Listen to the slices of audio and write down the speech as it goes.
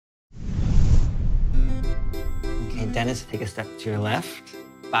Dennis, take a step to your left.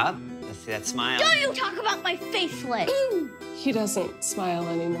 Bob, let's see that smile. Don't you talk about my facelift. He doesn't smile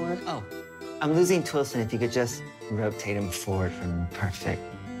anymore. Oh, I'm losing Twilson. If you could just rotate him forward from perfect.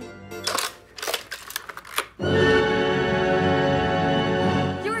 You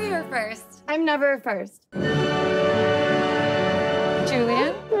were here first. I'm never first.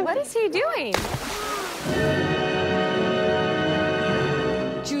 Julian, what is he doing?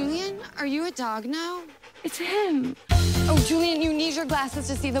 Julian, are you a dog now? It's him. Oh, Julian, you need your glasses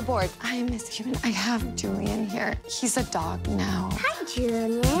to see the board. I Miss Cuban. I have Julian here. He's a dog now. Hi,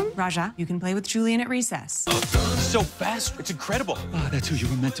 Julian. Raja, you can play with Julian at recess. So fast. It's incredible. Oh, that's who you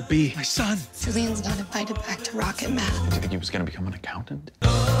were meant to be. My son. Julian's not invited back to Rocket Math. Did you think he was going to become an accountant?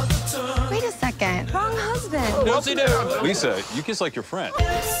 Wait a second. Wrong husband. Lisa, you kiss like your friend.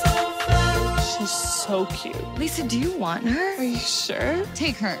 She's so cute. Lisa, do you want her? Are you sure?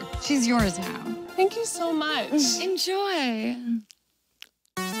 Take her. She's yours now. Thank you so much. Enjoy.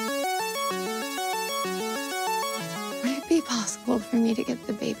 Would it be possible for me to get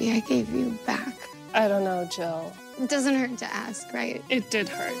the baby I gave you back? I don't know, Jill. It doesn't hurt to ask, right? It did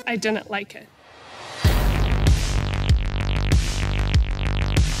hurt. I didn't like it.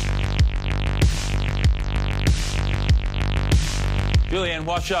 Julianne,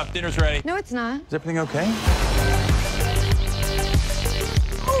 wash up. Dinner's ready. No, it's not. Is everything okay?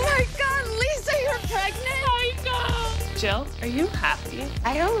 Oh my God, Lisa, you're pregnant? I know. Jill, are you happy?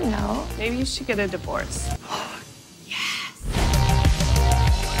 I don't know. Maybe you should get a divorce. Yes.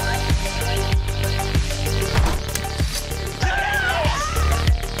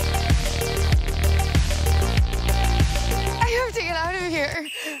 I have to get out of here.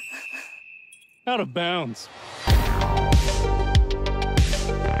 Out of bounds.